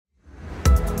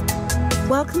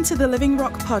Welcome to the Living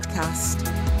Rock Podcast.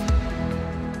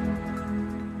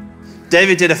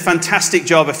 David did a fantastic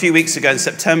job a few weeks ago in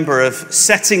September of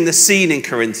setting the scene in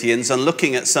Corinthians and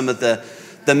looking at some of the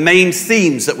main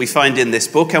themes that we find in this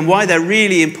book and why they're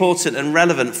really important and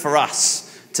relevant for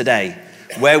us today,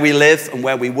 where we live and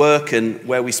where we work and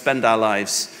where we spend our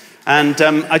lives. And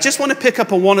I just want to pick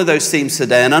up on one of those themes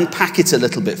today and unpack it a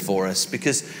little bit for us,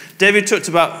 because David talked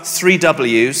about 3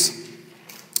 W's,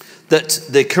 that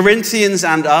the Corinthians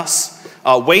and us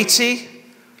are weighty,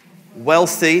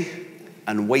 wealthy,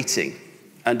 and waiting.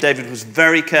 And David was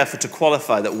very careful to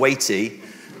qualify that weighty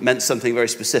meant something very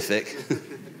specific.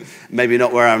 Maybe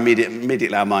not where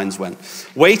immediately our minds went.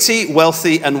 Weighty,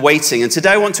 wealthy, and waiting. And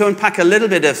today I want to unpack a little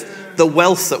bit of the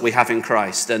wealth that we have in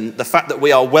Christ and the fact that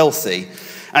we are wealthy.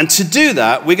 And to do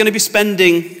that, we're going to be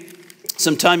spending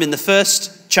some time in the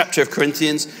first chapter of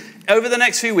Corinthians. Over the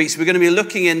next few weeks, we're going to be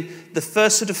looking in the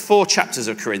first sort of 4 chapters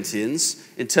of Corinthians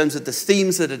in terms of the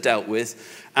themes that are dealt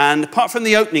with. And apart from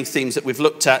the opening themes that we've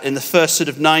looked at in the first sort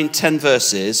of 9-10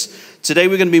 verses, today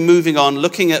we're going to be moving on,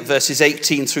 looking at verses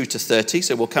 18 through to 30.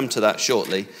 So we'll come to that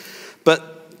shortly.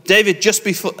 But Paul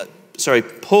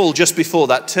just before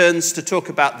that turns to talk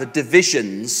about the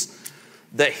divisions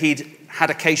that he'd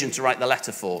had occasion to write the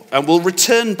letter for. And we'll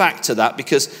return back to that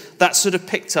because that's sort of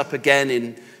picked up again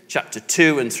in chapter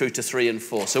 2 and through to 3 and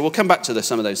 4. So we'll come back to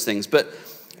some of those things. But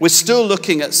we're still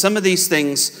looking at some of these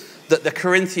things that the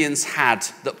Corinthians had,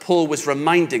 that Paul was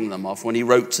reminding them of when he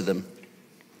wrote to them.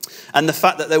 And the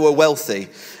fact that they were wealthy.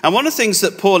 And one of the things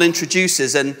that Paul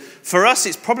introduces, and for us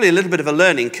it's probably a little bit of a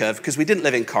learning curve because we didn't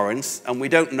live in Corinth and we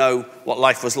don't know what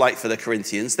life was like for the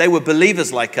Corinthians. They were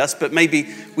believers like us, but maybe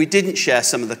we didn't share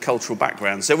some of the cultural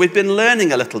background. So we've been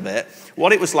learning a little bit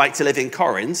what it was like to live in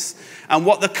Corinth and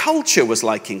what the culture was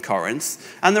like in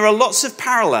Corinth. And there are lots of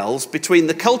parallels between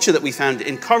the culture that we found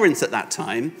in Corinth at that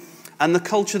time and the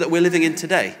culture that we're living in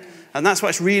today. And that's why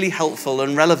it's really helpful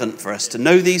and relevant for us to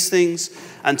know these things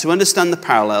and to understand the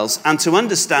parallels and to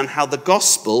understand how the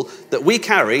gospel that we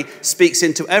carry speaks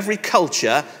into every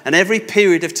culture and every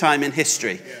period of time in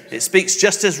history. It speaks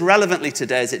just as relevantly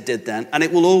today as it did then, and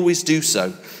it will always do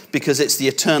so because it's the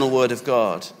eternal word of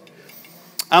God.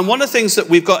 And one of the things that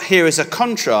we've got here is a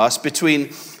contrast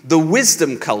between the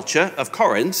wisdom culture of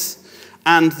Corinth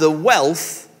and the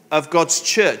wealth of God's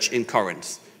church in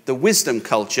Corinth. The wisdom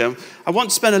culture. I want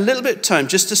to spend a little bit of time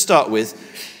just to start with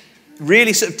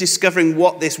really sort of discovering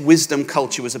what this wisdom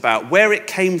culture was about, where it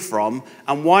came from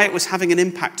and why it was having an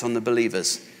impact on the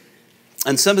believers.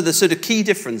 And some of the sort of key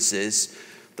differences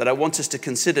that I want us to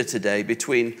consider today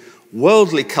between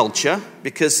worldly culture,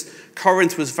 because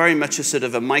Corinth was very much a sort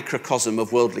of a microcosm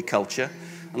of worldly culture,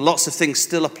 and lots of things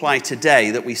still apply today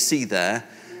that we see there,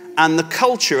 and the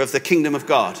culture of the kingdom of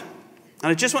God. And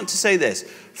I just want to say this,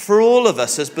 for all of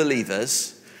us as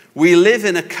believers, we live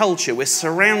in a culture, we're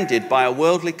surrounded by a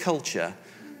worldly culture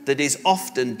that is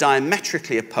often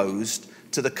diametrically opposed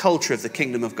to the culture of the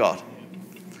kingdom of God.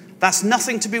 That's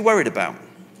nothing to be worried about.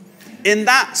 In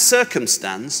that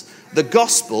circumstance, the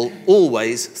gospel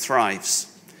always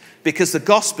thrives, because the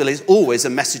gospel is always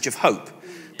a message of hope,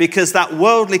 because that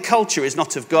worldly culture is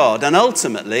not of God, and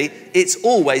ultimately, it's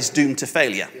always doomed to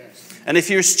failure. And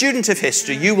if you're a student of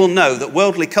history, you will know that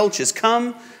worldly cultures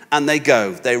come and they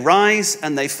go. They rise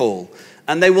and they fall.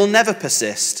 And they will never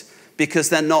persist because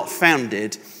they're not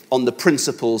founded on the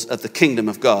principles of the kingdom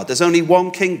of God. There's only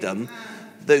one kingdom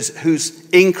whose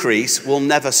increase will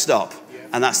never stop.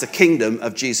 And that's the kingdom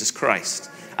of Jesus Christ.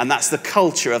 And that's the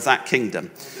culture of that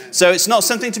kingdom. So it's not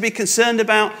something to be concerned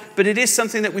about, but it is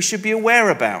something that we should be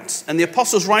aware about. And the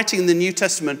apostles writing in the New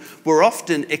Testament were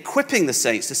often equipping the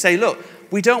saints to say, look,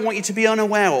 we don't want you to be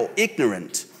unaware or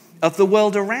ignorant of the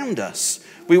world around us.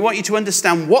 We want you to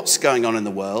understand what's going on in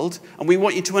the world, and we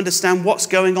want you to understand what's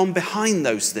going on behind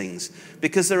those things,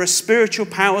 because there are spiritual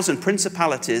powers and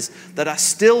principalities that are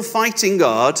still fighting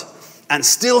God and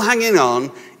still hanging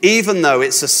on, even though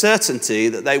it's a certainty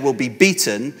that they will be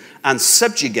beaten and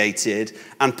subjugated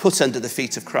and put under the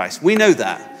feet of Christ. We know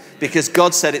that because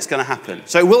God said it's going to happen.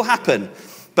 So it will happen,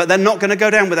 but they're not going to go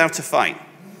down without a fight,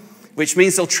 which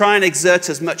means they'll try and exert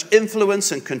as much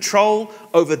influence and control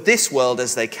over this world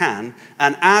as they can.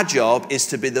 And our job is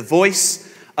to be the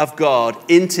voice of God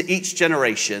into each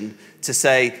generation to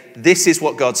say, this is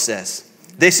what God says.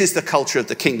 This is the culture of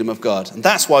the kingdom of God. And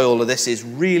that's why all of this is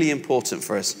really important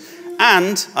for us.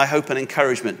 And I hope an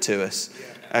encouragement to us,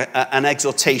 an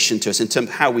exhortation to us in terms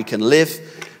of how we can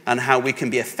live and how we can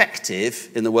be effective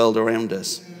in the world around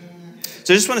us.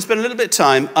 So I just want to spend a little bit of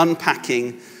time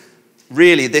unpacking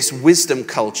really this wisdom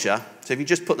culture. So if you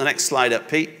just put the next slide up,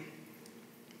 Pete.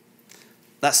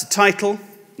 That's the title.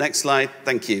 Next slide.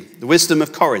 Thank you. The wisdom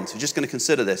of Corinth. We're just going to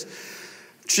consider this.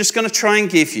 Just going to try and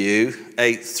give you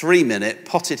a 3-minute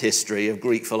potted history of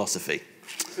Greek philosophy.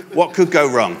 What could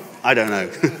go wrong? I don't know.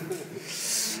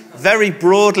 Very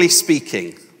broadly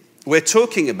speaking, we're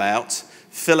talking about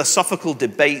philosophical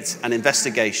debate and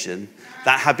investigation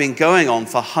that have been going on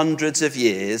for hundreds of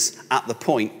years at the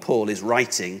point Paul is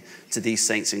writing to these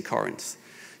saints in Corinth.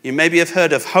 You maybe have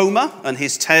heard of Homer and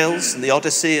his tales and the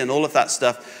Odyssey and all of that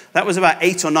stuff. That was about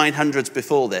 800s or 900s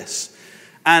before this.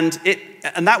 And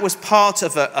that was part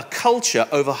of a culture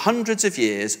over hundreds of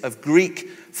years of Greek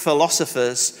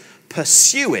philosophers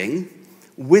pursuing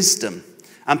wisdom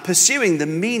and pursuing the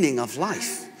meaning of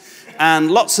life.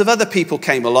 And lots of other people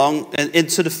came along in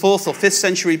sort of 4th or 5th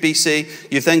century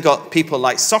BC. You've then got people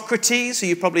like Socrates, who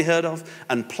you've probably heard of,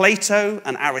 and Plato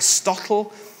and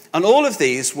Aristotle. And all of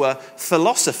these were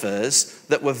philosophers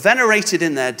that were venerated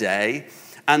in their day,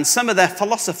 and some of their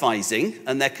philosophizing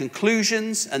and their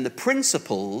conclusions and the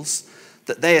principles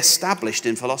that they established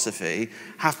in philosophy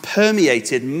have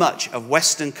permeated much of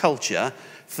Western culture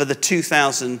for the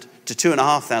 2,000 to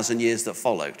 2,500 years that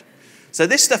followed. So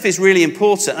this stuff is really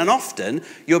important, and often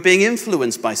you're being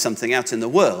influenced by something out in the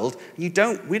world. We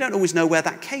don't always know where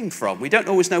that came from. We don't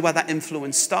always know where that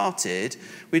influence started.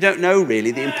 We don't know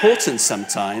really the importance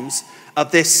sometimes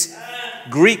of this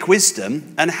Greek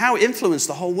wisdom and how it influenced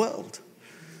the whole world.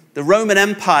 The Roman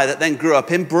Empire that then grew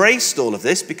up embraced all of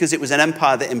this because it was an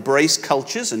empire that embraced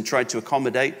cultures and tried to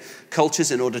accommodate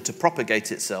cultures in order to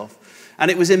propagate itself.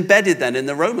 And it was embedded then in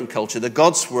the Roman culture. The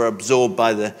gods were absorbed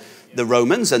by the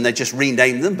Romans, and they just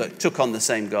renamed them, but took on the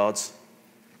same gods.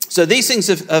 So these things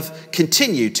have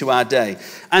continued to our day.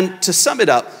 And to sum it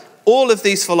up, all of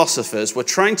these philosophers were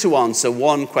trying to answer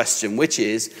one question, which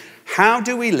is, how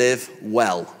do we live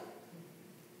well?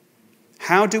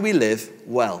 How do we live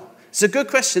well? It's a good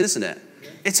question, isn't it?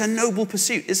 It's a noble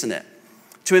pursuit, isn't it?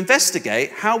 To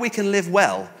investigate how we can live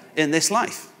well in this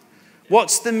life.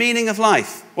 What's the meaning of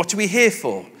life? What are we here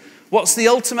for? What's the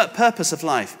ultimate purpose of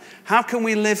life? How can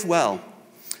we live well?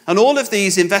 And all of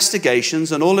these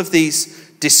investigations and all of these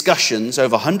discussions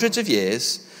over hundreds of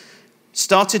years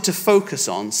started to focus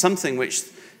on something which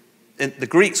the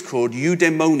Greeks called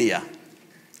eudaimonia.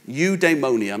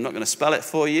 Eudaimonia. I'm not going to spell it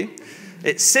for you.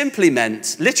 It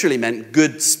literally meant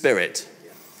good spirit.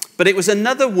 But it was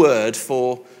another word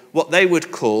for what they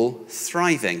would call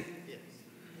thriving.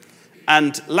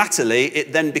 And latterly,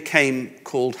 it then became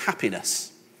called happiness.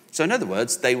 So in other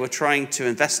words, they were trying to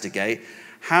investigate,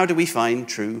 how do we find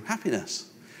true happiness?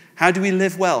 How do we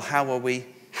live well? How are we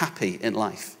happy in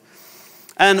life?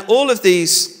 And all of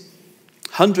these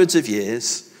hundreds of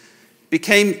years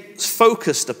became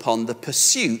focused upon the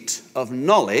pursuit of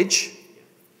knowledge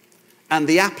and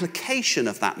the application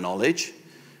of that knowledge,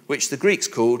 which the Greeks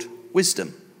called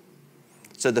wisdom.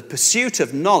 So the pursuit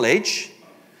of knowledge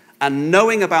and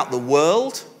knowing about the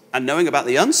world and knowing about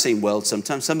the unseen world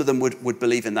sometimes. Some of them would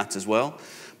believe in that as well.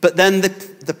 But then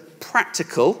the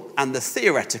practical and the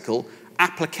theoretical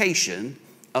application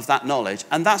of that knowledge.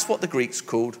 And that's what the Greeks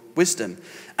called wisdom.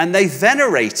 And they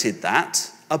venerated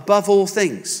that above all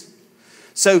things.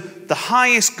 So the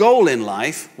highest goal in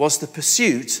life was the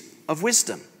pursuit of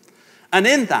wisdom. And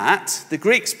in that, the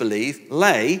Greeks believe,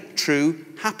 lay true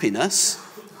happiness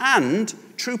and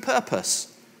true purpose.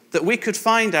 That we could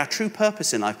find our true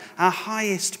purpose in life, our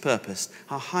highest purpose,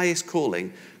 our highest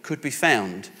calling could be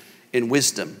found in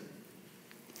wisdom.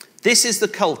 This is the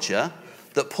culture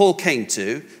that Paul came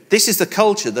to. This is the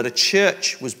culture that a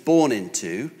church was born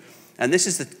into. And this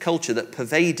is the culture that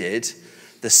pervaded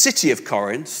the city of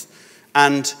Corinth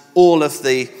and all of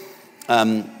the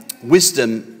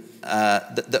wisdom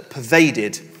that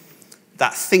pervaded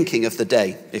that thinking of the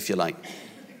day, if you like.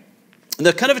 And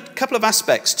there are kind of a couple of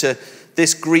aspects to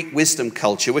this Greek wisdom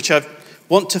culture, which I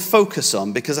want to focus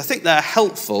on because I think they're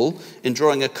helpful in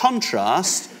drawing a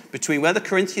contrast between where the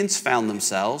Corinthians found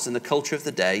themselves in the culture of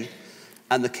the day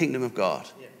and the kingdom of God.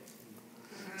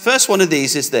 First one of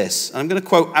these is this. I'm going to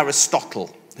quote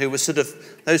Aristotle, who was sort of,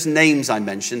 those names I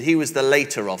mentioned, he was the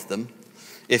later of them,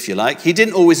 if you like. He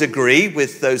didn't always agree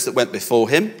with those that went before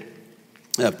him.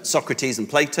 Socrates and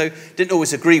Plato didn't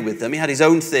always agree with them. He had his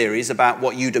own theories about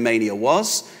what eudaimonia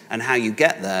was and how you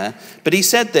get there. But he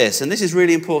said this, and this is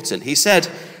really important. He said,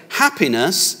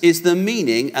 happiness is the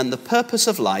meaning and the purpose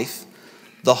of life,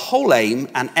 the whole aim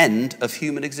and end of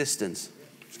human existence.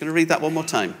 I'm just going to read that one more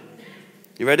time.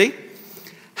 You ready?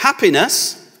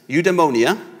 Happiness,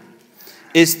 eudaimonia,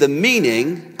 is the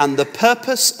meaning and the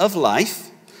purpose of life,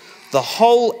 the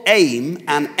whole aim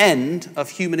and end of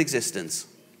human existence.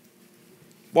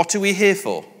 What are we here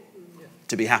for?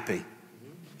 To be happy.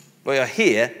 We are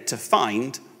here to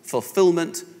find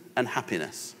fulfillment and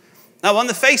happiness. Now, on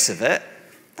the face of it,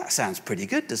 that sounds pretty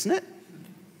good, doesn't it?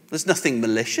 There's nothing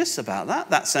malicious about that.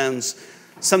 That sounds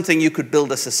something you could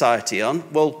build a society on.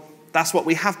 Well, that's what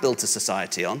we have built a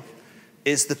society on,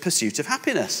 is the pursuit of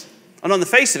happiness. And on the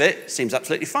face of it, seems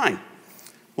absolutely fine.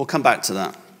 We'll come back to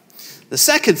that. The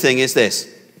second thing is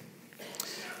this.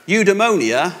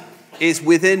 Eudaimonia is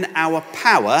within our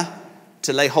power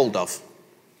to lay hold of.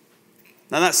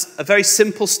 Now, that's a very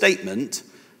simple statement,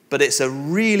 but it's a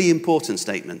really important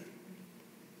statement.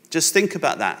 Just think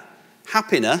about that.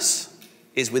 Happiness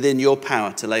is within your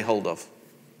power to lay hold of.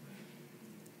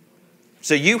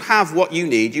 So you have what you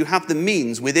need. You have the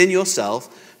means within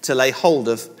yourself to lay hold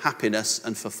of happiness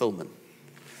and fulfillment.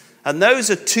 And those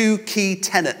are two key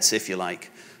tenets, if you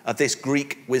like, of this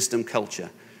Greek wisdom culture.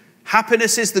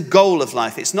 Happiness is the goal of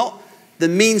life. It's not the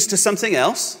means to something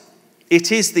else.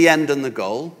 It is the end and the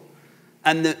goal.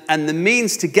 And the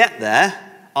means to get there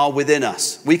are within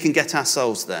us. We can get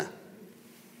ourselves there.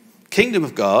 Kingdom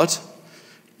of God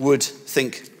would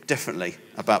think differently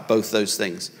about both those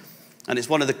things. And it's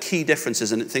one of the key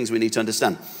differences and things we need to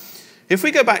understand. If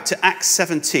we go back to Acts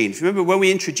 17, if you remember when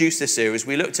we introduced this series,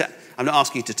 we looked at, I'm not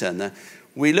asking you to turn there,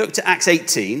 we looked at Acts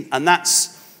 18, and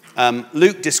that's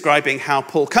Luke describing how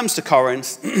Paul comes to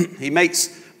Corinth, he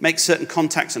makes certain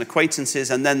contacts and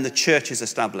acquaintances, and then the church is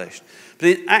established. But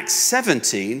in Acts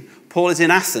 17, Paul is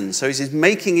in Athens, so he's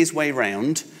making his way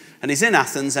round, and he's in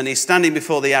Athens, and he's standing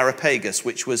before the Areopagus,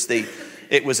 which was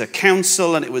it was a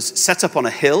council, and it was set up on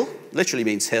a hill, literally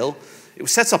means hill. It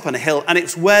was set up on a hill, and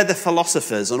it's where the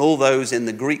philosophers and all those in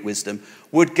the Greek wisdom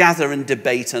would gather and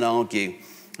debate and argue.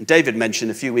 And David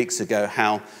mentioned a few weeks ago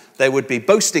how there would be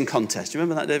boasting contests. Do you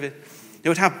remember that, David? They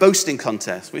would have boasting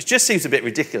contests, which just seems a bit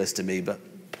ridiculous to me, but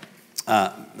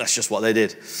that's just what they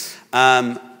did.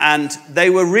 And they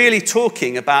were really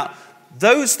talking about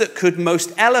those that could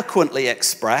most eloquently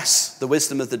express the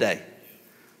wisdom of the day.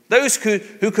 Those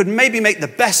who could maybe make the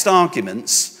best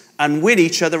arguments and win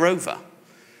each other over.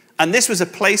 And this was a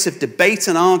place of debate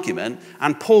and argument,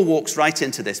 and Paul walks right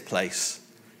into this place.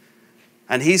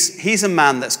 And he's a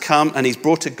man that's come and he's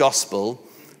brought a gospel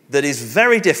that is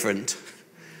very different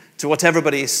to what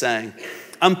everybody is saying.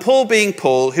 And Paul, being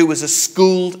Paul, who was a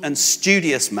schooled and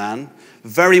studious man,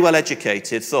 very well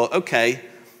educated, thought, okay,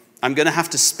 I'm going to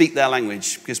have to speak their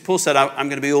language. Because Paul said, I'm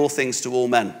going to be all things to all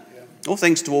men. All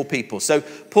things to all people. So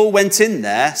Paul went in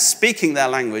there speaking their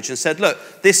language and said,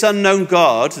 look, this unknown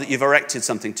God that you've erected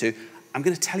something to, I'm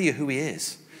going to tell you who he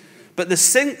is. But there's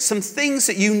some things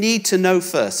that you need to know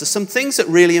first. There's some things that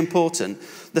are really important.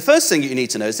 The first thing you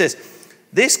need to know is this.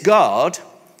 This God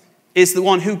is the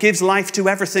one who gives life to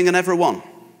everything and everyone.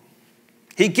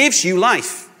 He gives you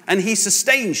life and he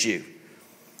sustains you.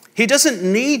 He doesn't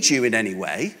need you in any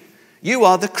way. You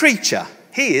are the creature.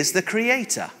 He is the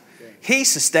creator. He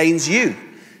sustains you.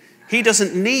 He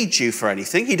doesn't need you for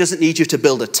anything. He doesn't need you to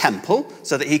build a temple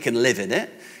so that he can live in it.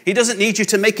 He doesn't need you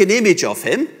to make an image of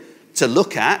him to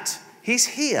look at. He's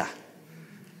here.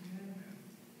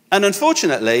 And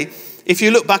unfortunately, if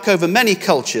you look back over many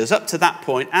cultures up to that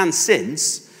point and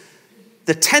since,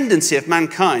 the tendency of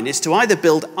mankind is to either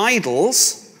build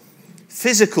idols,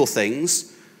 physical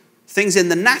things in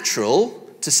the natural,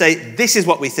 to say this is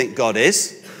what we think God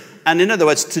is. And in other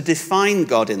words, to define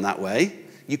God in that way.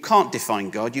 You can't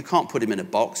define God. You can't put him in a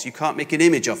box. You can't make an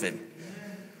image of him.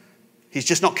 He's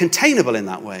just not containable in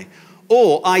that way.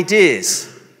 Or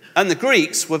ideas. And the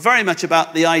Greeks were very much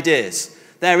about the ideas.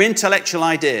 Their intellectual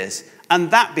ideas.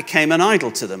 And that became an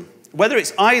idol to them. Whether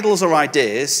it's idols or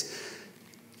ideas,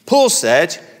 Paul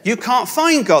said, you can't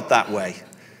find God that way.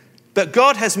 But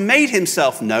God has made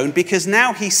himself known because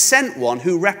now he sent one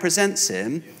who represents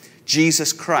him,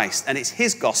 Jesus Christ, and it's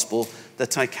his gospel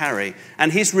that I carry.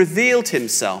 And he's revealed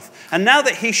himself. And now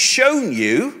that he's shown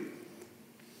you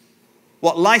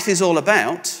what life is all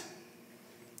about,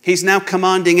 he's now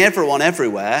commanding everyone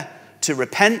everywhere to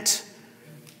repent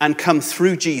and come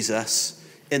through Jesus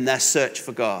in their search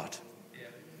for God.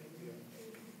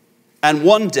 And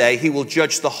one day he will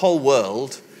judge the whole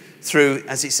world through,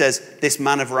 as he says, this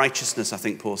man of righteousness, I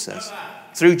think Paul says.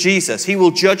 Through Jesus. He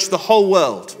will judge the whole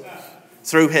world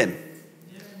through him.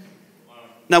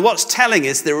 Now, what's telling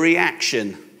is the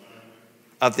reaction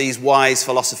of these wise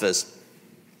philosophers.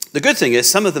 The good thing is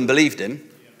some of them believed him.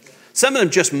 Some of them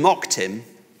just mocked him.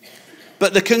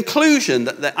 But the conclusion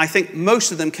that I think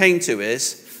most of them came to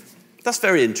is, that's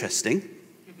very interesting.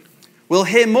 We'll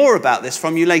hear more about this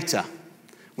from you later.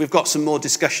 We've got some more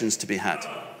discussions to be had.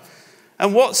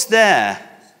 And what's there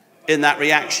in that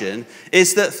reaction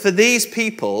is that for these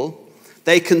people,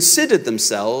 they considered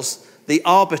themselves the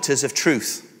arbiters of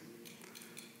truth.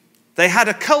 They had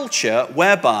a culture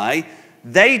whereby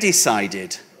They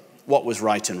decided what was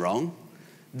right and wrong.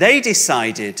 They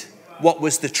decided what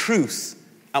was the truth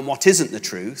and what isn't the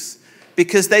truth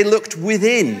because they looked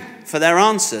within for their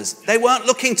answers. They weren't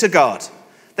looking to God.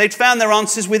 They'd found their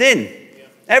answers within.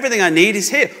 Everything I need is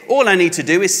here. All I need to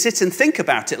do is sit and think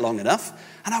about it long enough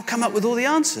and I'll come up with all the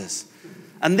answers.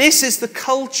 And this is the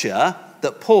culture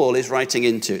that Paul is writing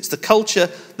into. It's the culture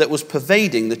that was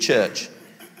pervading the church.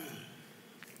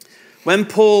 When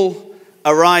Paul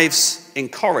arrives in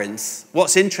Corinth,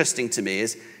 what's interesting to me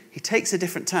is he takes a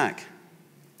different tack.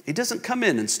 He doesn't come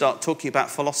in and start talking about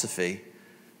philosophy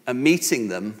and meeting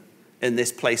them in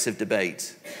this place of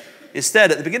debate.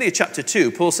 Instead, at the beginning of chapter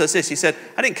 2, Paul says this. He said,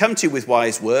 I didn't come to you with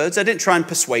wise words. I didn't try and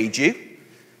persuade you,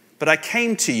 but I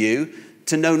came to you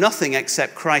to know nothing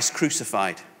except Christ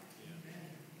crucified.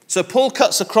 So Paul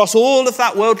cuts across all of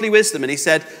that worldly wisdom and he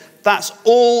said, that's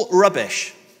all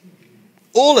rubbish.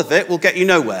 All of it will get you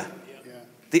nowhere.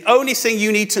 The only thing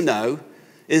you need to know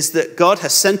is that God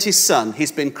has sent his son,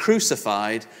 he's been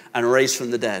crucified and raised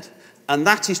from the dead. And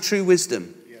that is true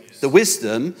wisdom. The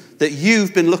wisdom that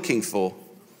you've been looking for.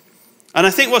 And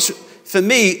I think what's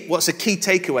a key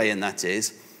takeaway in that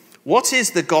is, what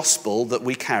is the gospel that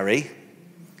we carry?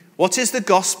 What is the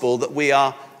gospel that we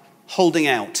are holding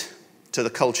out to the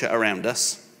culture around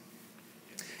us?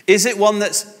 Is it one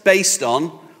that's based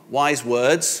on wise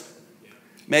words?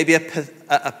 Maybe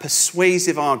a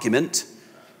persuasive argument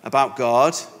about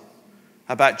God,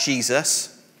 about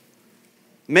Jesus.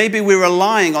 Maybe we're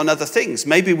relying on other things.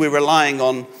 Maybe we're relying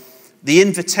on the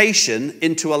invitation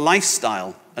into a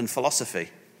lifestyle and philosophy.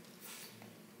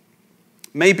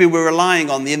 Maybe we're relying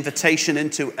on the invitation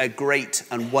into a great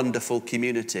and wonderful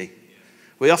community.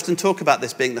 We often talk about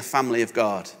this being the family of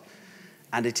God,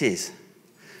 and it is.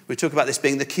 We talk about this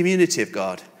being the community of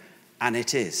God, and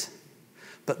it is.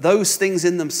 But those things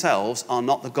in themselves are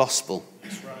not the gospel.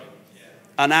 That's right. Yeah.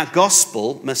 And our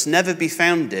gospel must never be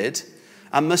founded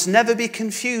and must never be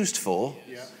confused for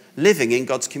living in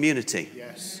God's community.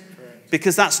 Yes, correct.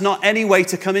 Because that's not any way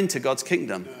to come into God's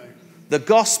kingdom. No. The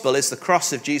gospel is the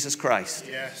cross of Jesus Christ.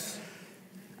 Yes.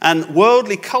 And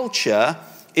worldly culture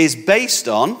is based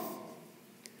on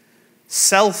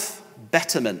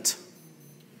self-betterment,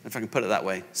 if I can put it that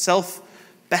way.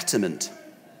 Self-betterment.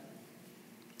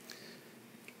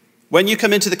 When you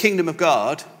come into the kingdom of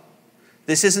God,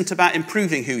 this isn't about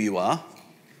improving who you are.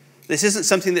 This isn't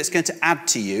something that's going to add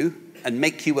to you and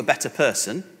make you a better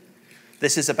person.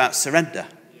 This is about surrender.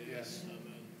 Yes.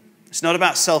 It's not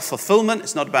about self-fulfillment.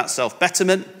 It's not about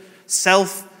self-betterment.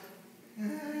 Self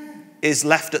is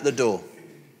left at the door.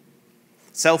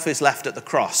 Self is left at the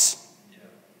cross.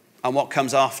 And what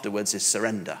comes afterwards is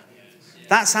surrender.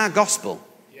 That's our gospel.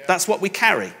 That's what we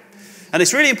carry. And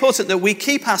it's really important that we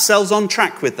keep ourselves on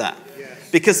track with that.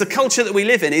 Because the culture that we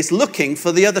live in is looking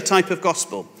for the other type of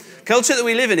gospel. Culture that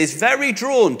we live in is very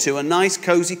drawn to a nice,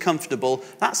 cozy, comfortable,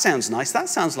 that sounds nice, that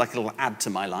sounds like it'll add to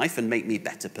my life and make me a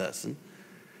better person.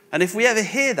 And if we ever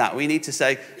hear that, we need to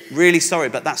say, really sorry,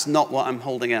 but that's not what I'm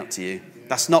holding out to you.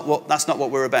 That's not what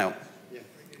we're about.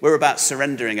 We're about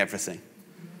surrendering everything.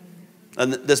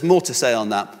 And there's more to say on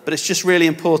that, but it's just really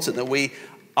important that we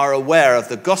are aware of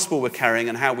the gospel we're carrying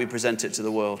and how we present it to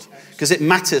the world. Because it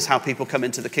matters how people come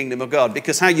into the kingdom of God.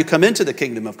 Because how you come into the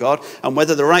kingdom of God and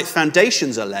whether the right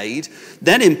foundations are laid,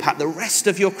 then impact the rest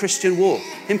of your Christian walk.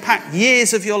 Impact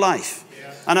years of your life.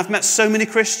 And I've met so many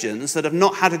Christians that have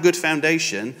not had a good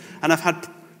foundation and have had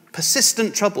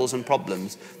persistent troubles and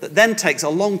problems that then takes a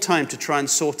long time to try and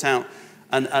sort out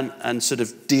and sort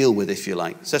of deal with, if you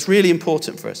like. So it's really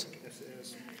important for us.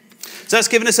 So that's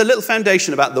given us a little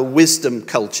foundation about the wisdom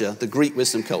culture, the Greek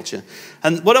wisdom culture.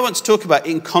 And what I want to talk about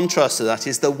in contrast to that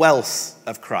is the wealth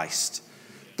of Christ.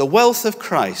 The wealth of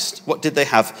Christ. What did they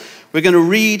have? We're going to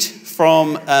read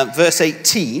from verse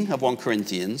 18 of 1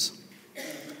 Corinthians.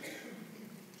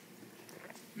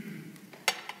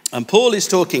 And Paul is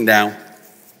talking now.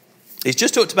 He's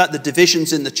just talked about the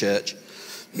divisions in the church.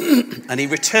 And he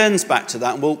returns back to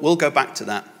that. And we'll go back to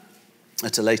that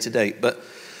at a later date. But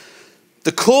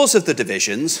the cause of the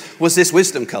divisions was this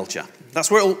wisdom culture.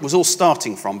 That's where it was all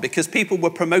starting from, because people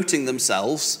were promoting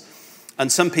themselves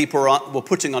and some people were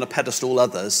putting on a pedestal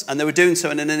others, and they were doing so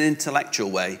in an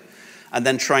intellectual way and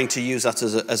then trying to use that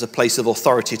as a place of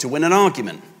authority to win an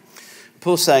argument.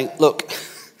 Paul's saying, look,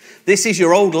 this is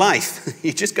your old life.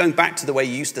 You're just going back to the way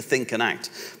you used to think and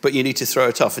act, but you need to throw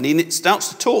it off. And he starts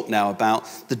to talk now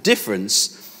about the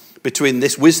difference between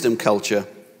this wisdom culture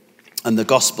and the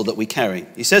gospel that we carry.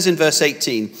 He says in verse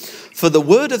 18, for the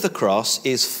word of the cross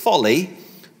is folly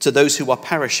to those who are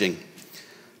perishing,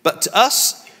 but to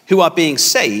us who are being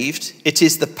saved, it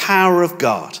is the power of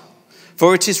God.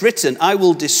 For it is written, I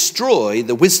will destroy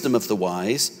the wisdom of the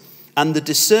wise, and the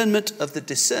discernment of the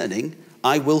discerning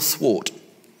I will thwart.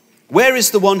 Where is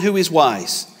the one who is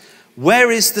wise? Where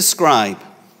is the scribe?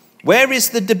 Where is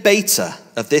the debater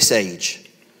of this age?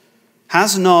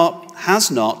 Has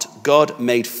not God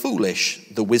made foolish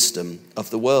the wisdom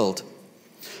of the world?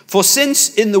 For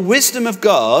since in the wisdom of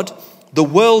God, the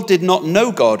world did not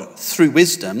know God through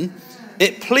wisdom,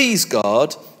 it pleased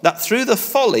God that through the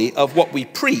folly of what we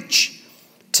preach,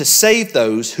 to save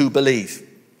those who believe.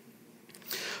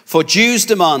 For Jews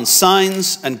demand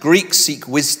signs and Greeks seek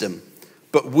wisdom,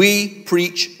 but we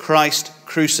preach Christ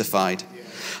crucified,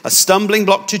 a stumbling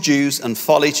block to Jews and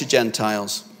folly to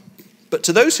Gentiles. But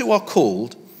to those who are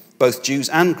called, both Jews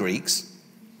and Greeks,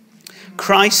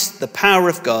 Christ, the power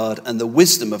of God and the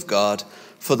wisdom of God,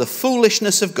 for the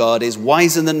foolishness of God is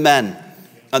wiser than men,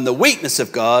 and the weakness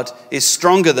of God is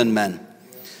stronger than men.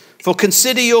 For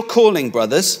consider your calling,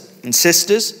 brothers and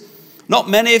sisters. Not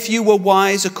many of you were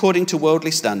wise according to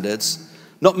worldly standards.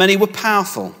 Not many were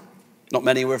powerful. Not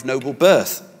many were of noble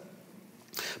birth.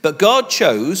 But God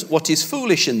chose what is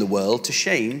foolish in the world to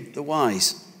shame the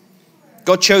wise.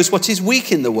 God chose what is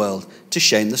weak in the world to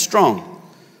shame the strong.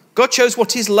 God chose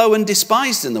what is low and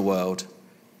despised in the world,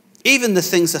 even the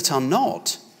things that are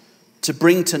not, to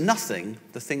bring to nothing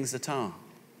the things that are,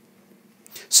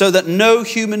 so that no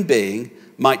human being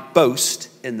might boast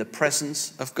in the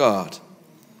presence of God.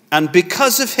 And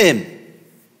because of him,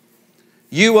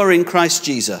 you are in Christ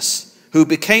Jesus, who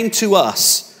became to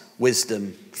us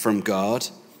wisdom from God,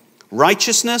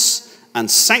 righteousness and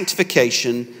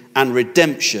sanctification and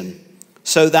redemption,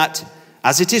 so that,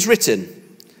 as it is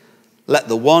written, let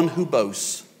the one who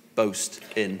boasts boast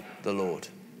in the Lord.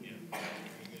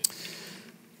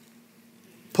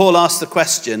 Paul asked the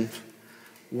question,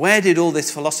 where did all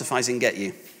this philosophizing get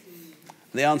you?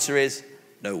 The answer is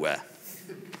nowhere.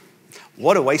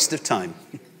 What a waste of time.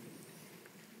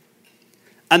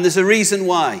 And there's a reason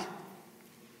why.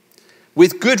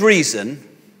 With good reason,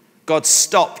 God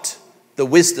stopped the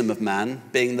wisdom of man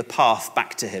being the path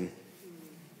back to him,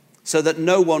 so that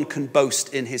no one can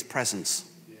boast in his presence.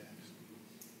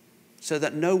 So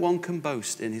that no one can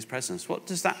boast in his presence. What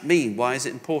does that mean? Why is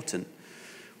it important?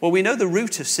 Well, we know the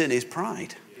root of sin is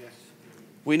pride.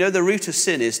 We know the root of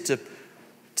sin is to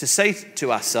say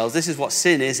to ourselves, this is what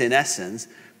sin is in essence,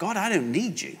 God, I don't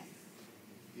need you.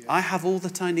 I have all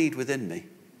that I need within me,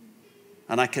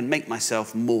 and I can make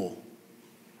myself more.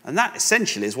 And that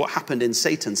essentially is what happened in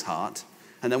Satan's heart.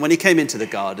 And then when he came into the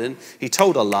garden, he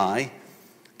told a lie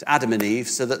to Adam and Eve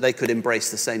so that they could embrace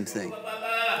the same thing.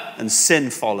 And sin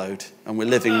followed, and we're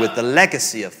living with the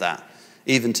legacy of that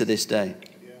even to this day.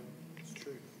 Yeah, it's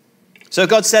true. So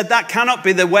God said, that cannot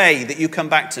be the way that you come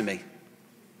back to me.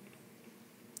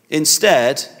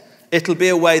 Instead, it'll be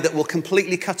a way that will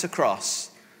completely cut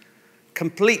across,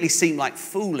 completely seem like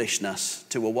foolishness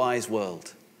to a wise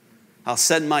world. I'll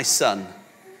send my son,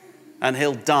 and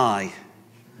he'll die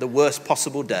the worst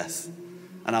possible death,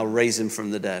 and I'll raise him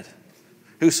from the dead.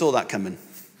 Who saw that coming?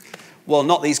 Well,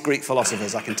 not these Greek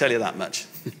philosophers, I can tell you that much.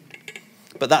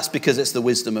 But that's because it's the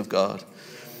wisdom of God.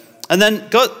 And then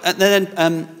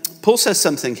Paul says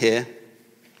something here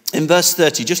in verse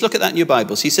 30. Just look at that in your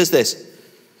Bibles. He says this.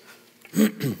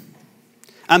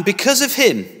 And because of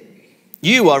him,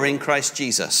 you are in Christ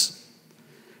Jesus,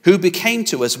 who became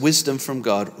to us wisdom from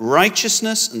God,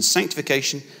 righteousness and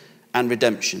sanctification and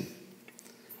redemption.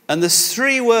 And there's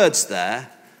three words there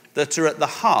that are at the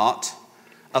heart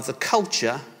of the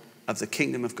culture of the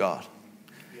kingdom of God.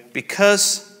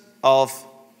 Because of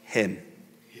him.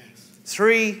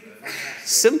 Three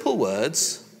simple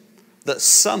words that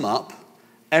sum up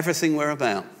everything we're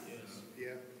about.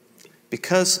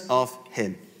 Because of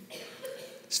him.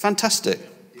 It's fantastic.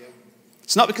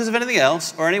 It's not because of anything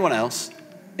else or anyone else.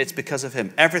 It's because of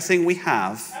him. Everything we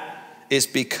have is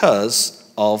because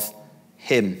of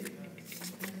him.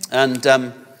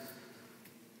 And,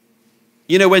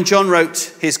 when John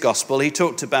wrote his gospel, he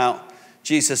talked about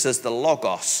Jesus as the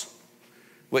Logos,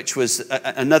 which was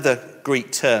another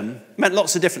Greek term. It meant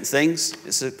lots of different things.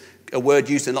 It's a word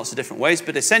used in lots of different ways,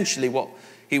 but essentially what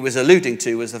he was alluding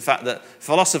to was the fact that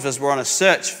philosophers were on a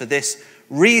search for this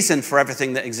reason for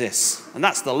everything that exists, and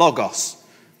that's the Logos.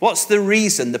 What's the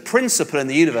reason, the principle in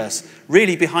the universe,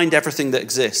 really behind everything that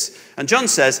exists? And John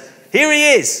says, here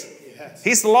he is. Yes.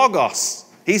 He's the Logos.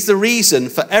 He's the reason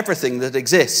for everything that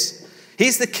exists.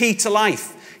 He's the key to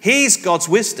life. He's God's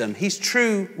wisdom. He's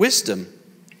true wisdom.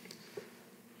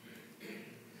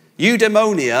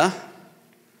 Eudaimonia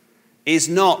is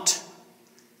not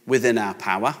within our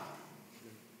power.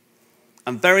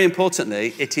 And very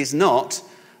importantly, it is not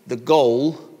the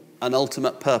goal and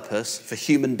ultimate purpose for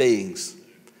human beings.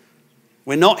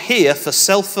 We're not here for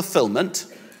self-fulfillment,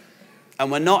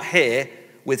 and we're not here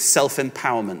with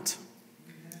self-empowerment.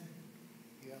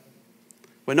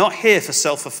 We're not here for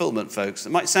self-fulfillment, folks.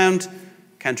 It might sound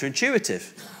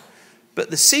counterintuitive, but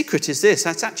the secret is this: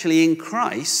 that's actually in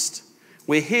Christ.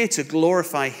 We're here to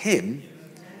glorify him,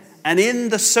 and in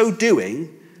the so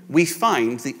doing, we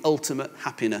find the ultimate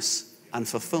happiness and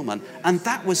fulfillment. And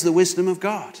that was the wisdom of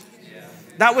God.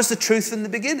 That was the truth from the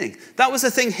beginning. That was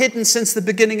the thing hidden since the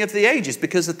beginning of the ages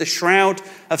because of the shroud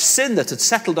of sin that had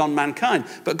settled on mankind.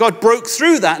 But God broke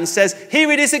through that and says, here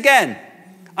it is again.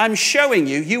 I'm showing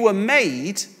you, you were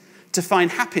made to find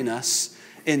happiness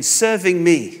in serving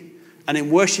me and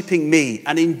in worshiping me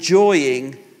and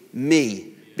enjoying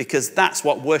me. Because that's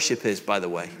what worship is, by the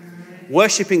way.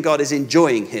 Worshipping God is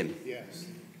enjoying him. Yes.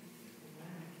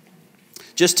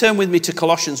 Just turn with me to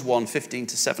Colossians 1, 15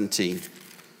 to 17.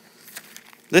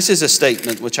 This is a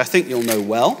statement which I think you'll know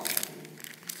well.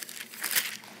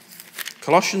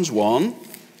 Colossians 1,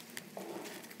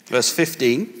 verse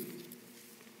 15.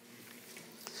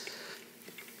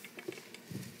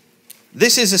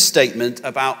 This is a statement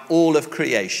about all of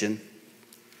creation,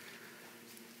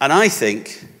 and I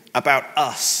think about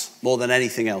us more than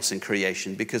anything else in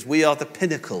creation, because we are the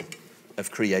pinnacle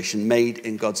of creation, made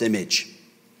in God's image.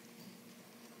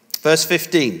 Verse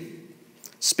 15,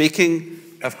 speaking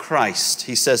of Christ,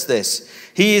 he says this: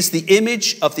 he is the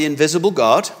image of the invisible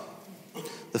God,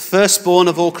 the firstborn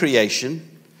of all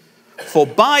creation. For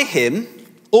by him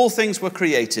all things were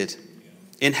created,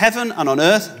 in heaven and on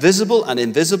earth, visible and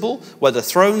invisible, whether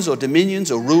thrones or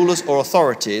dominions or rulers or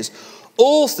authorities.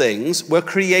 All things were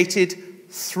created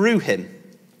through him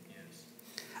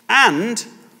and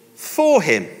for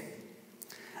him.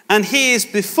 And he is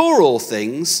before all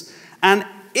things, and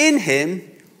in him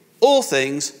all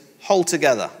things hold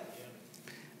together.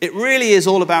 It really is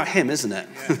all about him, isn't it?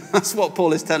 Yeah. That's what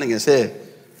Paul is telling us here.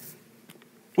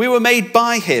 We were made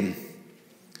by him.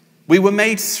 We were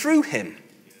made through him.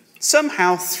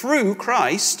 Somehow through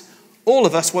Christ, all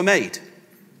of us were made.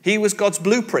 He was God's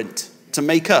blueprint to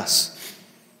make us.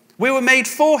 We were made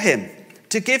for him,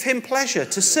 to give him pleasure,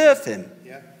 to serve him,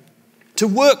 to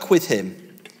work with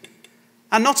him.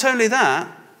 And not only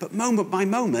that, but moment by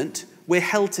moment, we're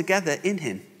held together in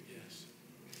him.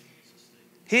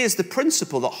 He is the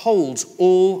principle that holds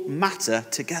all matter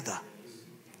together.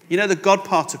 You know, the God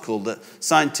particle that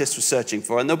scientists were searching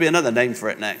for, and there'll be another name for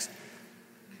it next.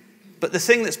 But the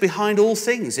thing that's behind all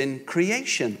things in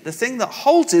creation, the thing that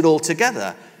holds it all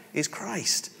together is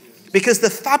Christ. Because the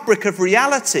fabric of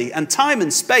reality and time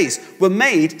and space were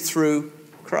made through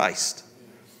Christ.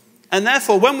 And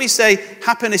therefore, when we say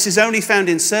happiness is only found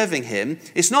in serving him,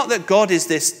 it's not that God is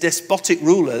this despotic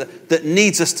ruler that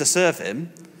needs us to serve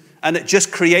him and that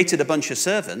just created a bunch of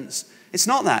servants. It's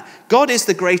not that. God is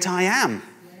the great I am.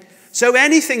 So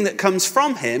anything that comes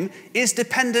from him is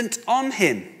dependent on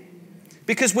him,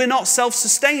 because we're not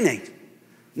self-sustaining.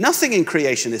 Nothing in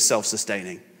creation is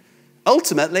self-sustaining.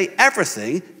 Ultimately,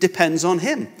 everything depends on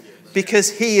him,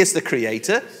 because he is the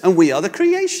creator and we are the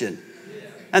creation.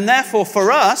 And therefore,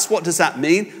 for us, what does that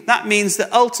mean? That means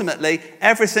that ultimately,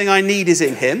 everything I need is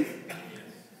in him,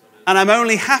 and I'm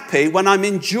only happy when I'm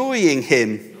enjoying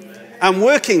him and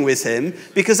working with him,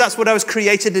 because that's what I was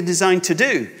created and designed to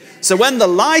do. So when the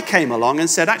lie came along and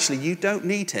said, actually, you don't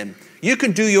need him, you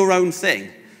can do your own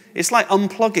thing. It's like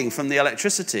unplugging from the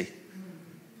electricity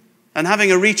and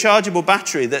having a rechargeable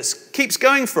battery that keeps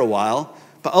going for a while,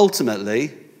 but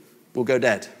ultimately will go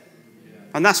dead.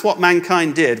 And that's what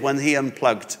mankind did when we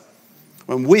unplugged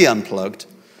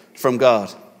from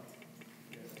God.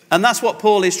 And that's what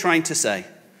Paul is trying to say.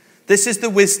 This is the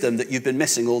wisdom that you've been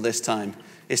missing all this time.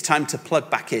 It's time to plug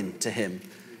back in to him.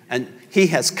 And he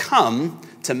has come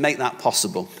to make that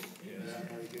possible.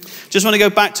 Just want to go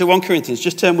back to 1 Corinthians.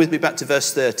 Just turn with me back to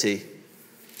verse 30.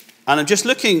 And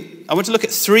I want to look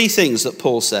at three things that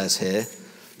Paul says here.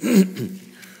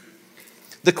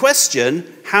 The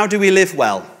question, how do we live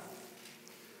well,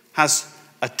 has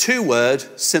a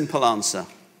two-word simple answer.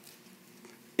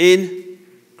 In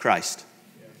Christ.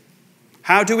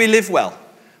 How do we live well?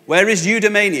 Where is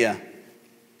eudaimonia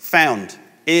found?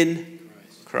 In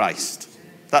Christ.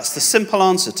 That's the simple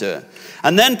answer to it.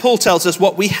 And then Paul tells us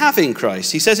what we have in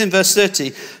Christ. He says in verse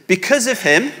 30, because of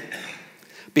him,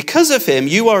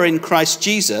 you are in Christ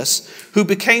Jesus, who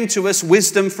became to us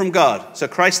wisdom from God. So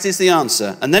Christ is the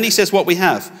answer. And then he says what we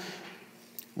have.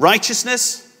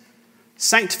 Righteousness,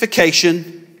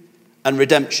 sanctification, and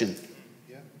redemption.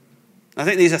 I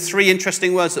think these are three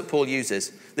interesting words that Paul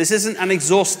uses. This isn't an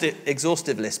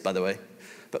exhaustive list, by the way.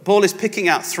 But Paul is picking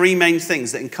out three main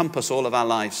things that encompass all of our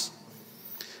lives.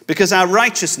 Because our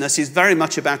righteousness is very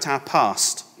much about our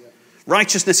past.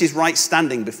 Righteousness is right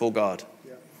standing before God.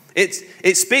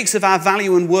 It speaks of our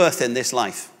value and worth in this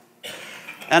life.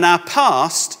 And our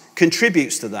past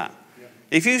contributes to that.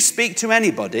 If you speak to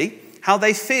anybody, how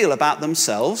they feel about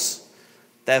themselves,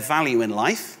 their value in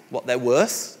life, what they're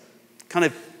worth, kind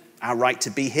of our right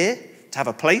to be here, to have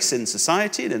a place in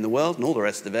society and in the world and all the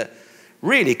rest of it,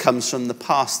 really comes from the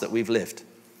past that we've lived.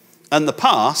 And the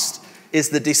past is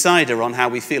the decider on how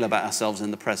we feel about ourselves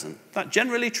in the present. Is that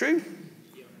generally true?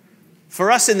 For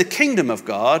us in the kingdom of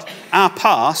God, our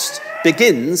past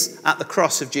begins at the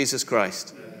cross of Jesus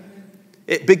Christ.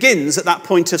 It begins at that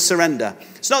point of surrender.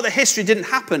 It's not that history didn't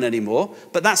happen anymore,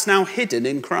 but that's now hidden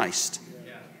in Christ.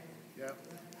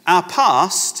 Our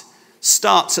past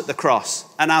starts at the cross,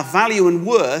 and our value and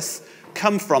worth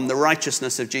come from the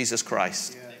righteousness of Jesus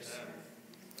Christ.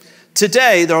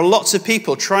 Today, there are lots of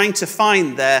people trying to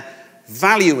find their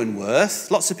value and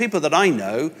worth, lots of people that I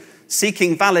know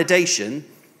seeking validation,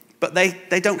 but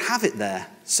they don't have it there.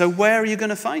 So where are you going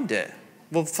to find it?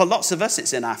 Well, for lots of us,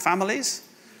 it's in our families,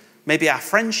 maybe our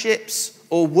friendships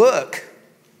or work.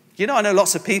 You know, I know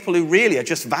lots of people who really are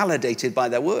just validated by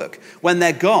their work. When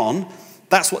they're gone,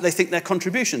 that's what they think their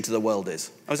contribution to the world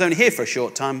is. I was only here for a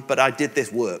short time, but I did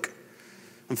this work.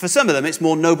 And for some of them, it's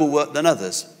more noble work than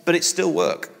others, but it's still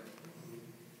work.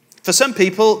 For some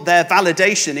people, their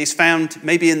validation is found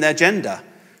maybe in their gender.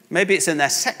 Maybe it's in their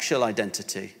sexual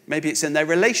identity. Maybe it's in their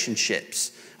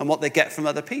relationships and what they get from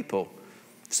other people.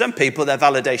 For some people, their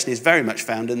validation is very much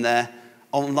found in their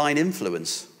online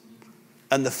influence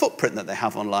and the footprint that they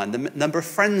have online, the number of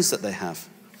friends that they have.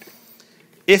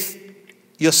 If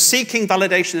you're seeking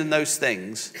validation in those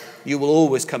things, you will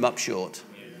always come up short.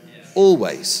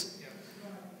 Always.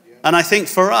 And I think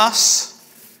for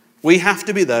us, we have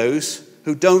to be those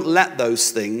who don't let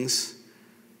those things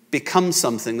become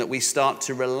something that we start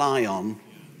to rely on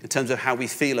in terms of how we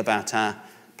feel about our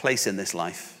place in this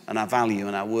life and our value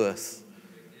and our worth.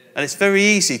 And it's very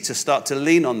easy to start to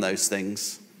lean on those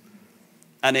things,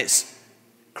 and it's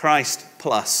Christ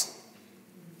plus.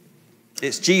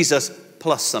 It's Jesus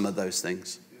plus some of those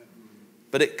things.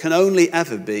 But it can only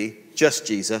ever be just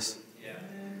Jesus.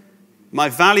 My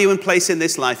value and place in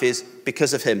this life is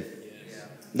because of him.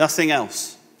 Nothing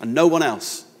else and no one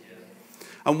else.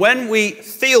 And when we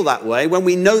feel that way, when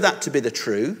we know that to be the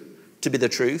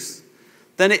truth,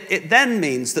 then it then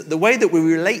means that the way that we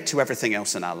relate to everything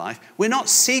else in our life, we're not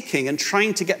seeking and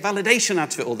trying to get validation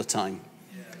out of it all the time.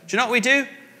 Do you know what we do?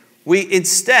 We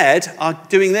instead are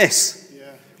doing this.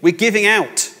 We're giving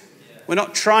out. We're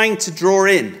not trying to draw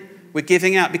in. We're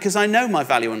giving out because I know my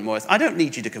value and worth. I don't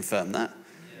need you to confirm that.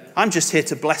 I'm just here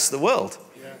to bless the world.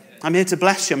 I'm here to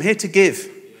bless you. I'm here to give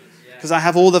because I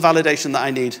have all the validation that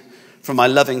I need from my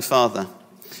loving Father.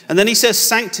 And then he says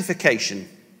sanctification.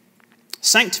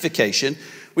 Sanctification.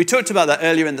 We talked about that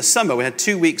earlier in the summer. We had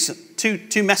 2 weeks,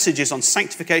 two messages on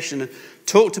sanctification and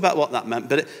talked about what that meant.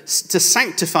 But to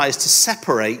sanctify is to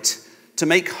separate, to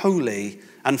make holy.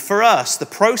 And for us, the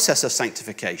process of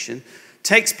sanctification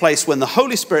takes place when the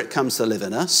Holy Spirit comes to live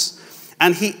in us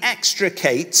and he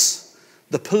extricates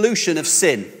the pollution of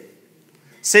sin.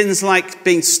 Sin's like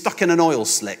being stuck in an oil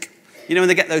slick. You know when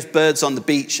they get those birds on the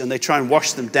beach and they try and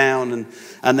wash them down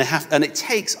and it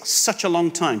takes such a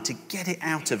long time to get it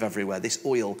out of everywhere, this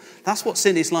oil. That's what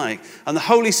sin is like. And the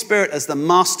Holy Spirit, as the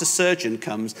master surgeon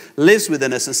comes, lives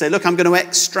within us and says, look, I'm going to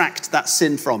extract that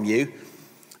sin from you.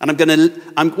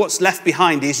 And what's left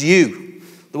behind is you,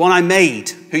 the one I made,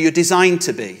 who you're designed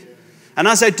to be. And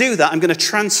as I do that, I'm going to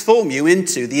transform you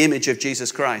into the image of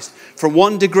Jesus Christ. From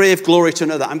one degree of glory to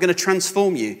another, I'm going to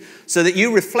transform you so that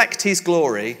you reflect his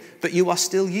glory, but you are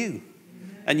still you.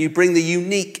 And you bring the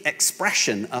unique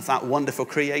expression of that wonderful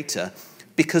creator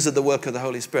because of the work of the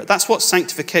Holy Spirit. That's what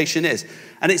sanctification is.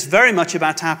 And it's very much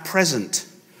about our present.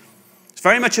 It's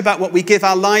very much about what we give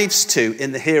our lives to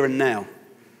in the here and now.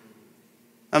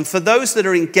 And for those that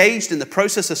are engaged in the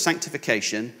process of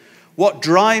sanctification, what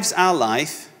drives our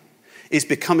life is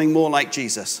becoming more like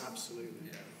Jesus.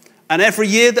 Absolutely. And every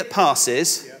year that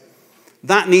passes,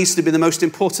 that needs to be the most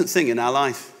important thing in our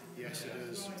life. Yes, it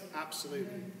is.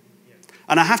 Absolutely.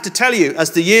 And I have to tell you,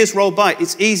 as the years roll by,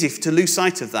 it's easy to lose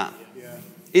sight of that. Yeah.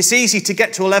 It's easy to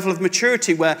get to a level of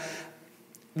maturity where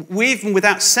we, even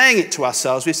without saying it to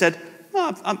ourselves, we said,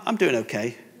 oh, I'm doing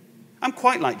okay. I'm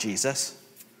quite like Jesus.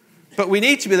 But we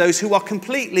need to be those who are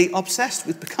completely obsessed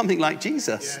with becoming like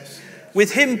Jesus. Yes.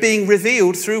 With him being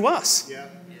revealed through us. Yeah.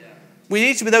 We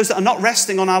need to be those that are not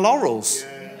resting on our laurels.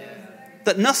 Yeah.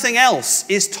 That nothing else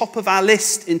is top of our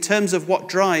list in terms of what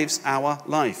drives our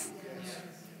life. Yes.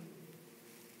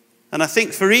 And I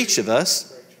think for each of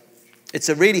us, it's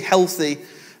a really healthy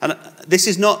And this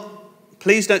is not,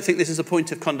 please don't think this is a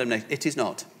point of condemnation. It is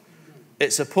not.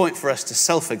 It's a point for us to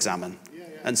self-examine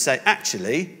and say,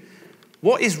 actually,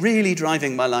 what is really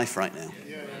driving my life right now?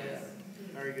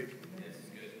 Very good.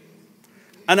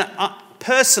 And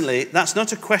personally, that's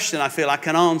not a question I feel I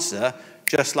can answer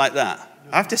just like that.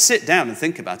 I have to sit down and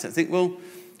think about it. I think, well,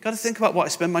 I've got to think about what I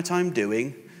spend my time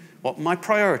doing, what am I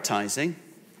prioritizing?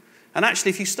 And actually,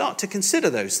 if you start to consider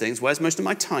those things, where's most of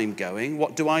my time going?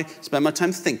 What do I spend my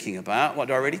time thinking about? What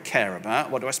do I really care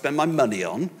about? What do I spend my money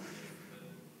on?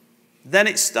 Then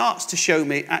it starts to show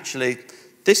me, actually,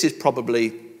 this is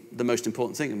probably the most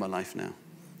important thing in my life now.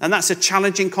 And that's a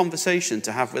challenging conversation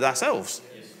to have with ourselves.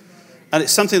 And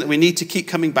it's something that we need to keep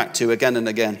coming back to again and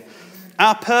again.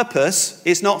 Our purpose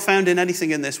is not found in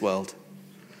anything in this world.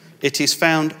 It is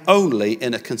found only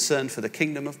in a concern for the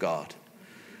kingdom of God.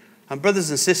 And brothers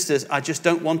and sisters, I just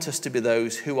don't want us to be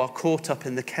those who are caught up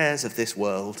in the cares of this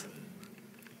world,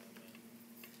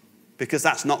 because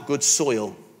that's not good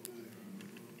soil.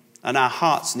 And our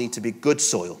hearts need to be good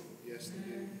soil.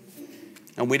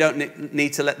 And we don't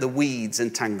need to let the weeds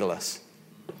entangle us.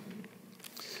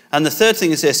 And the third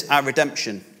thing is this, our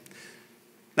redemption.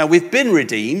 Now, we've been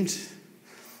redeemed,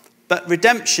 but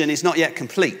redemption is not yet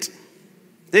complete.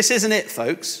 This isn't it,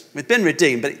 folks. We've been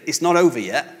redeemed, but it's not over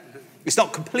yet. It's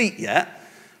not complete yet.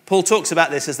 Paul talks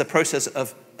about this as the process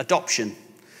of adoption.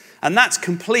 And that's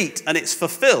complete and it's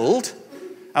fulfilled.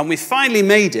 And we finally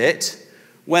made it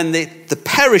when the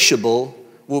perishable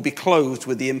will be clothed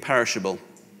with the imperishable.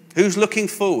 Who's looking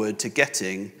forward to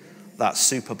getting that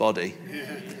super body?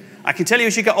 I can tell you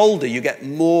as you get older, you get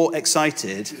more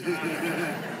excited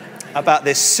about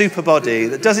this super body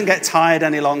that doesn't get tired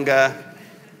any longer,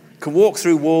 can walk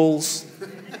through walls,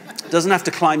 doesn't have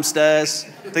to climb stairs,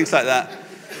 things like that.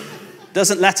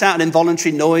 Doesn't let out an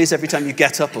involuntary noise every time you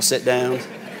get up or sit down.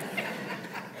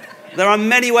 There are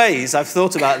many ways I've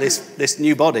thought about this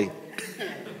new body.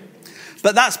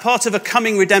 But that's part of a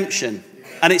coming redemption.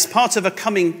 And it's part of a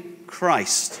coming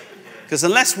Christ. Because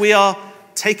unless we are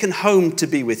taken home to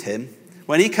be with him,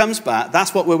 when he comes back,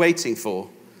 that's what we're waiting for.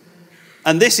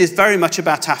 And this is very much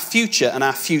about our future and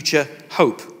our future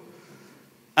hope.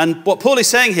 And what Paul is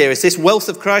saying here is this wealth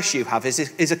of Christ you have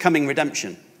is a coming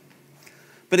redemption.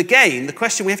 But again, the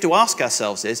question we have to ask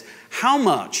ourselves is, how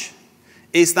much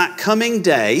is that coming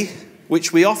day,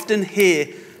 which we often hear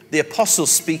the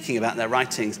apostles speaking about in their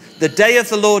writings, the day of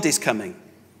the Lord is coming.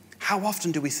 How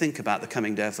often do we think about the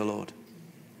coming day of the Lord?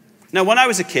 Now, when I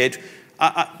was a kid,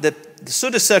 the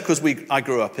sort of circles I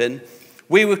grew up in,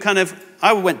 we were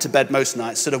I went to bed most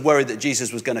nights sort of worried that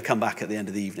Jesus was going to come back at the end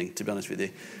of the evening, to be honest with you.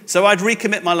 So I'd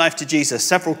recommit my life to Jesus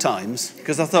several times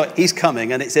because I thought he's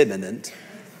coming and it's imminent.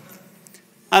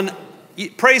 And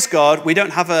praise God, we don't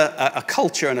have a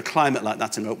culture and a climate like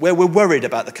that anymore where we're worried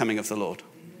about the coming of the Lord.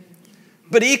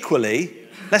 But equally,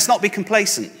 let's not be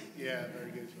complacent. Yeah,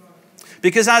 very good.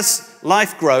 Because as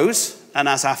life grows and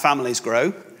as our families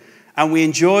grow and we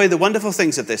enjoy the wonderful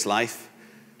things of this life,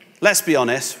 let's be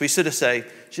honest, we sort of say,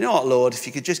 do you know what, Lord, if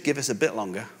you could just give us a bit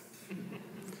longer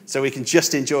so we can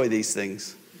just enjoy these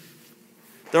things.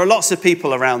 There are lots of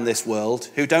people around this world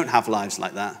who don't have lives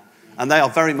like that, and they are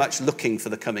very much looking for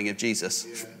the coming of Jesus.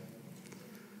 Yeah.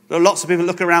 There are lots of people who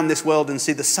look around this world and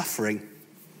see the suffering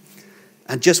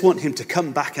and just want him to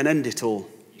come back and end it all.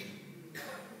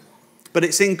 But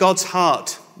it's in God's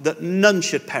heart that none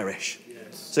should perish.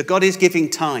 Yes. So God is giving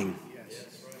time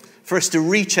for us to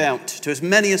reach out to as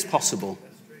many as possible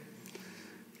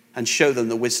and show them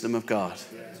the wisdom of God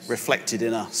reflected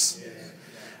in us.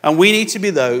 And we need to be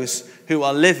those who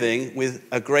are living with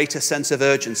a greater sense of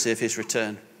urgency of his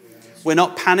return. We're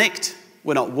not panicked.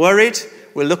 We're not worried.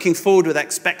 We're looking forward with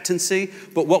expectancy.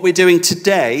 But what we're doing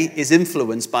today is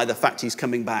influenced by the fact he's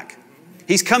coming back.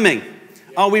 He's coming.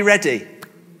 Are we ready?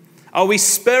 Are we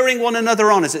spurring one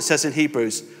another on, as it says in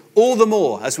Hebrews, all the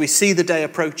more as we see the day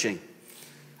approaching?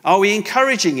 Are we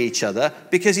encouraging each other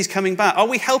because he's coming back? Are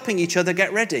we helping each other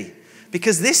get ready?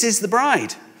 Because this is the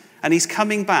bride, and he's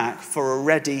coming back for a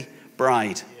ready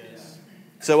bride. Yes.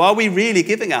 So are we really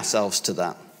giving ourselves to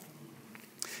that?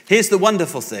 Here's the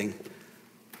wonderful thing.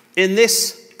 In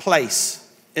this place,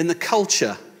 in the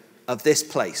culture of this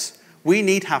place, we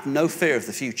need have no fear of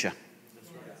the future.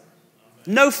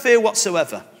 No fear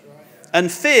whatsoever.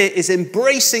 And fear is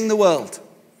embracing the world.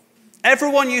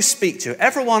 Everyone you speak to,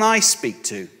 everyone I speak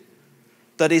to,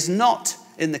 that is not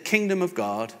in the kingdom of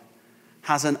God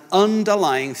has an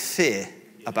underlying fear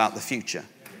about the future.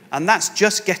 And that's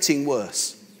just getting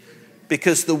worse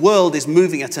because the world is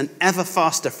moving at an ever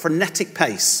faster, frenetic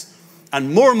pace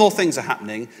and more things are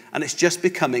happening and it's just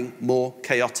becoming more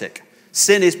chaotic.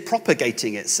 Sin is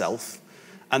propagating itself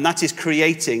and that is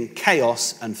creating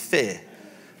chaos and fear.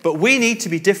 But we need to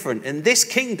be different. In this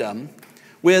kingdom,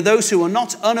 we are those who are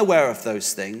not unaware of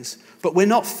those things, but we're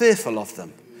not fearful of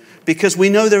them, because we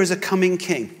know there is a coming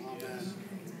king.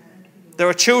 There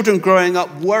are children growing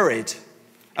up worried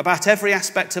about every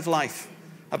aspect of life,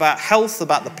 about health,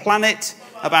 about the planet,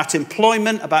 about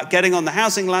employment, about getting on the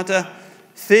housing ladder.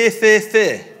 Fear, fear,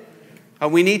 fear.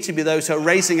 And we need to be those who are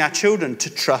raising our children to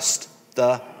trust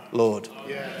the Lord.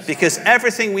 Yes. Because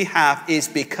everything we have is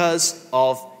because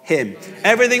of him.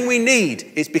 Everything we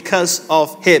need is because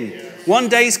of him. Yes. One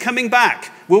day he's coming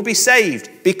back. We'll be saved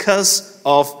because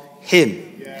of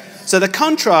him. Yes. So the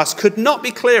contrast could not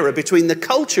be clearer between the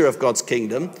culture of God's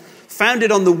kingdom,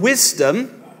 founded on the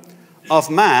wisdom of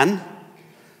man,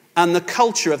 and the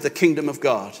culture of the kingdom of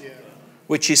God,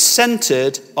 which is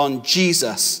centered on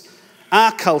Jesus.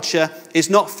 Our culture is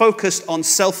not focused on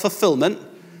self-fulfillment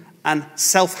and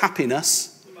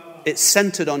self-happiness. It's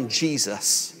centered on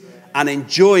Jesus and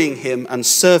enjoying him and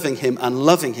serving him and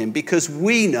loving him, because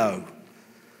we know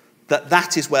that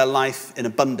that is where life in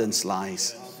abundance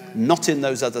lies, not in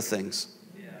those other things.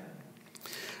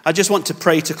 I just want to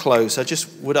pray to close. I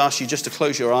just would ask you just to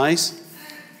close your eyes.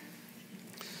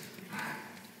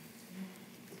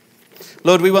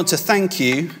 Lord, we want to thank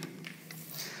you.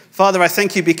 Father, I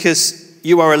thank you because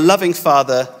you are a loving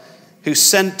Father who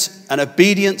sent an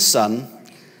obedient Son,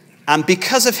 and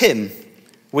because of him,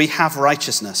 we have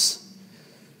righteousness.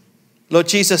 Lord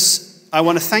Jesus, I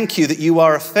want to thank you that you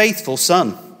are a faithful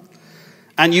Son,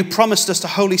 and you promised us the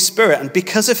Holy Spirit, and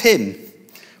because of him,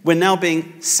 we're now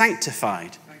being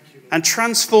sanctified and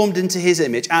transformed into his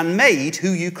image and made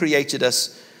who you created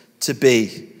us to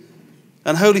be.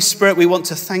 And Holy Spirit, we want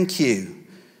to thank you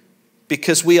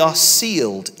because we are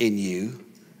sealed in you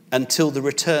until the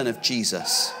return of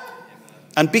Jesus.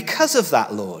 And because of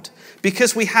that, Lord,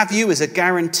 because we have you as a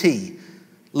guarantee,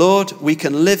 Lord, we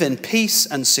can live in peace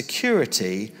and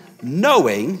security,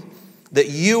 knowing that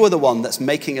you are the one that's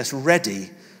making us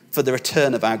ready for the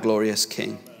return of our glorious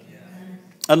King.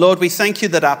 And Lord, we thank you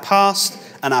that our past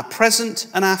and our present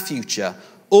and our future,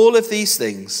 all of these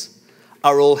things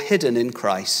are all hidden in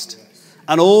Christ.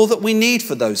 And all that we need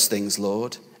for those things,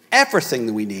 Lord, everything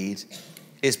that we need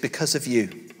is because of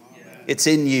you. It's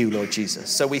in you, Lord Jesus.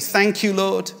 So we thank you,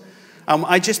 Lord.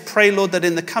 I just pray, Lord, that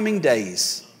in the coming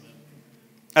days,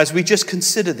 as we just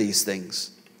consider these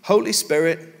things, Holy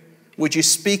Spirit, would you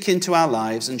speak into our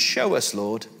lives and show us,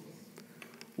 Lord,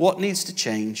 what needs to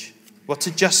change, what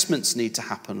adjustments need to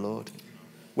happen, Lord,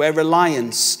 where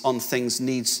reliance on things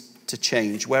needs to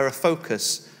change, where a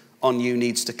focus on you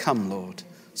needs to come, Lord,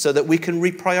 so that we can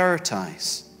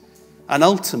reprioritize. And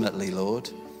ultimately, Lord,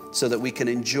 so that we can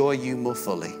enjoy you more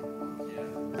fully.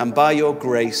 And by your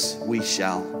grace, we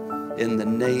shall. In the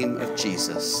name of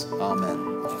Jesus.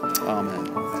 Amen.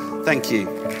 Amen. Thank you.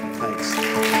 Thanks.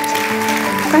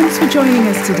 Thanks for joining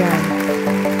us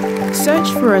today. Search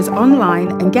for us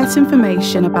online and get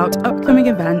information about upcoming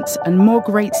events and more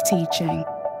great teaching.